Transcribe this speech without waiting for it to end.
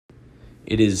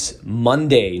It is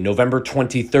Monday, November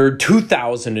 23rd,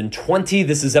 2020.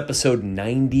 This is episode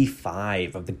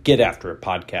 95 of the Get After It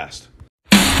podcast.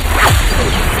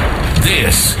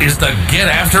 This is the Get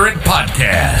After It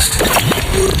podcast,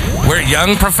 where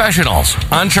young professionals,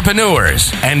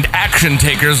 entrepreneurs, and action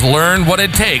takers learn what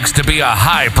it takes to be a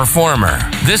high performer.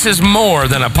 This is more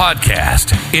than a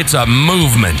podcast. It's a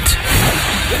movement.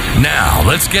 Now,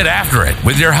 let's get after it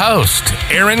with your host,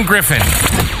 Aaron Griffin.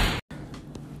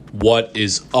 What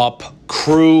is up,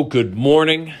 crew? Good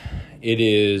morning. It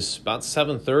is about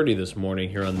 7:30 this morning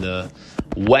here on the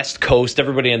West Coast.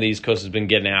 Everybody on the East Coast has been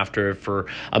getting after it for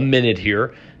a minute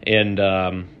here. And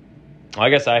I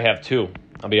guess I have too.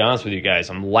 I'll be honest with you guys.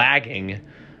 I'm lagging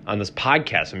on this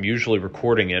podcast. I'm usually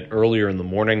recording it earlier in the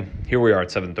morning. Here we are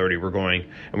at 7:30. We're going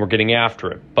and we're getting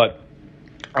after it. But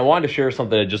I wanted to share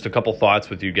something, just a couple thoughts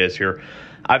with you guys here.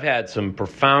 I've had some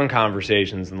profound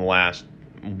conversations in the last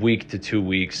week to 2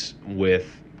 weeks with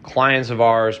clients of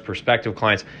ours, prospective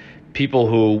clients, people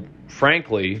who,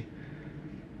 frankly,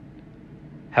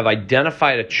 have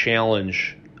identified a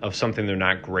challenge of something they're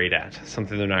not great at,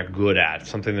 something they're not good at,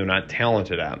 something they're not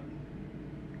talented at.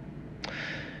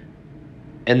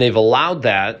 And they've allowed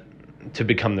that to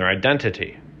become their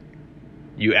identity.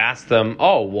 You ask them,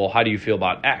 oh, well, how do you feel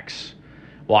about X?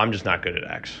 Well, I'm just not good at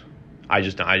X. I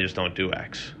just don't do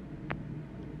X.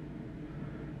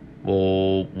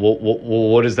 Well,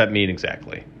 what does that mean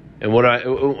exactly? And what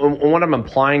I'm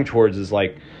implying towards is,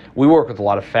 like, we work with a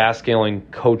lot of fast-scaling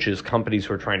coaches, companies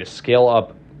who are trying to scale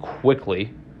up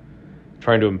quickly,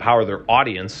 trying to empower their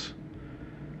audience.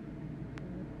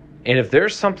 And if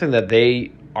there's something that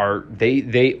they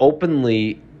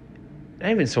openly,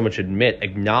 not even so much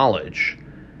acknowledge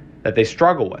that they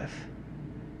struggle with,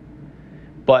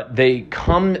 but they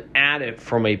come at it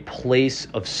from a place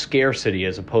of scarcity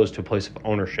as opposed to a place of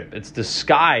ownership. It's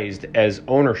disguised as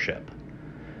ownership.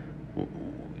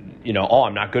 You know, oh,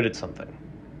 I'm not good at something.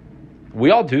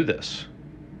 We all do this,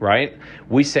 right?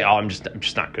 We say, oh, I'm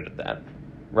just not good at that,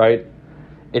 right?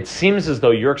 It seems as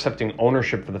though you're accepting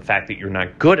ownership for the fact that you're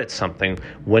not good at something,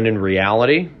 when in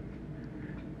reality,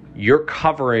 you're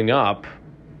covering up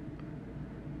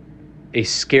a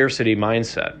scarcity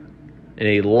mindset and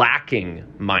a lacking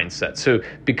mindset. So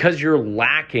because you're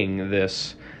lacking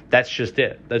this, that's just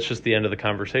it. That's just the end of the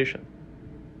conversation.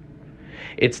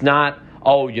 It's not,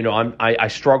 oh, you know, I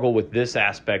struggle with this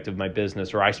aspect of my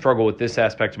business, or I struggle with this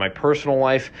aspect of my personal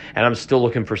life, and I'm still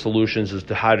looking for solutions as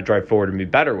to how to drive forward and be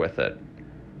better with it.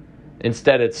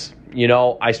 Instead, it's, you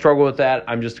know, I struggle with that.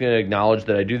 I'm just going to acknowledge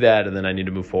that I do that, and then I need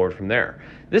to move forward from there.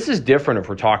 This is different if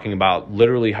we're talking about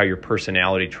literally how your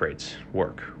personality traits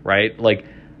work, right? Like,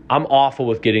 I'm awful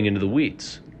with getting into the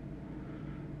weeds.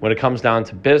 When it comes down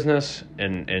to business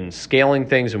and scaling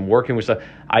things and working with stuff,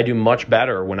 I do much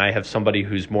better when I have somebody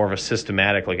who's more of a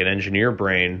systematic, like an engineer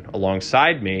brain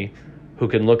alongside me, who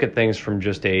can look at things from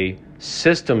just a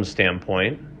system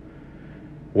standpoint,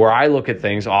 where I look at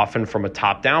things often from a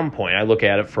top-down point. I look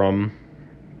at it from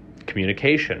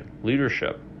communication,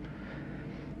 leadership.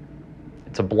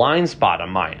 It's a blind spot on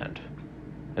my end.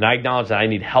 And I acknowledge that I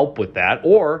need help with that,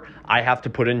 or I have to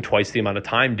put in twice the amount of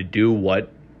time to do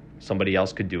what somebody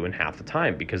else could do in half the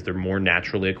time because they're more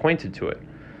naturally acquainted to it.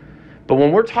 But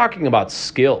when we're talking about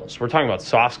skills, we're talking about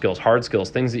soft skills, hard skills,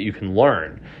 things that you can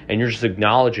learn, and you're just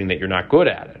acknowledging that you're not good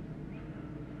at it.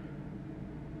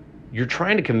 You're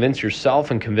trying to convince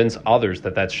yourself and convince others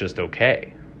that that's just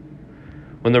okay.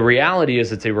 When the reality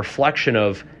is, it's a reflection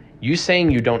of you saying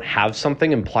you don't have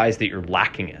something implies that you're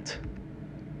lacking it.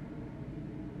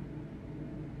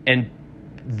 And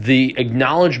the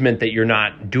acknowledgement that you're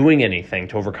not doing anything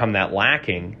to overcome that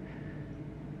lacking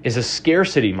is a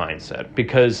scarcity mindset,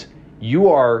 because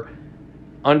you are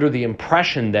under the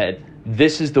impression that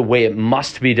this is the way it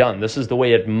must be done. This is the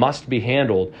way it must be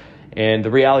handled. And the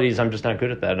reality is, I'm just not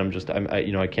good at that.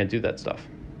 I can't do that stuff.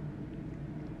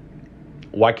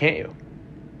 Why can't you?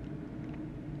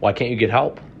 Why can't you get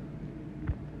help?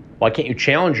 Why can't you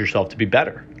challenge yourself to be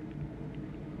better?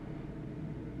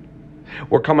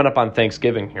 We're coming up on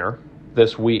Thanksgiving here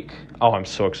this week. Oh, I'm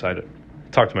so excited. I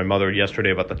talked to my mother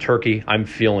yesterday about the turkey. I'm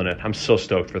feeling it. I'm so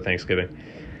stoked for Thanksgiving.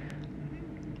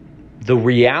 The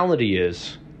reality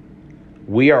is,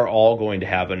 we are all going to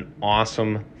have an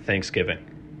awesome Thanksgiving.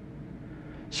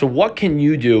 So what can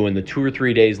you do in the 2 or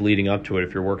 3 days leading up to it,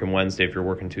 if you're working Wednesday, if you're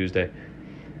working Tuesday?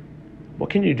 What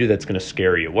can you do that's going to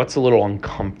scare you? What's a little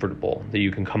uncomfortable that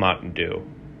you can come out and do?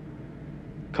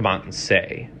 Come out and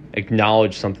say.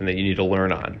 Acknowledge something that you need to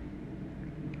learn on.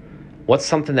 What's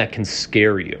something that can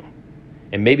scare you?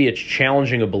 And maybe it's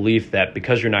challenging a belief that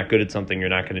because you're not good at something, you're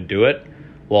not going to do it.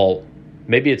 Well,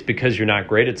 Maybe it's because you're not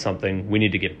great at something. We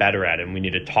need to get better at it. And we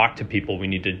need to talk to people. We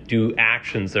need to do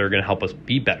actions that are going to help us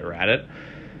be better at it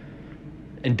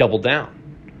and double down.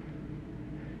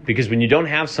 Because when you don't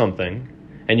have something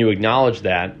and you acknowledge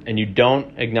that and you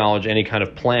don't acknowledge any kind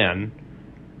of plan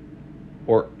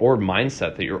or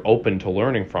mindset that you're open to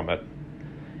learning from it,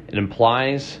 it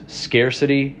implies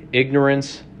scarcity,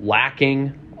 ignorance,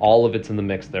 lacking, all of it's in the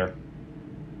mix there.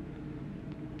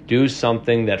 Do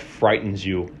something that frightens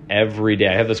you every day.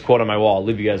 I have this quote on my wall. I'll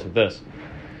leave you guys with this.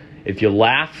 If you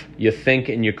laugh, you think,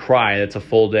 and you cry, that's a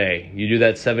full day. You do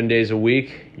that 7 days a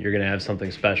week, you're going to have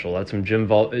something special. That's from Jim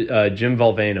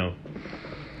Valvano,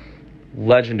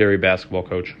 legendary basketball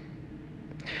coach.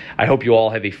 I hope you all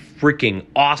have a freaking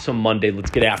awesome Monday. Let's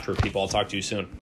get after it, people. I'll talk to you soon.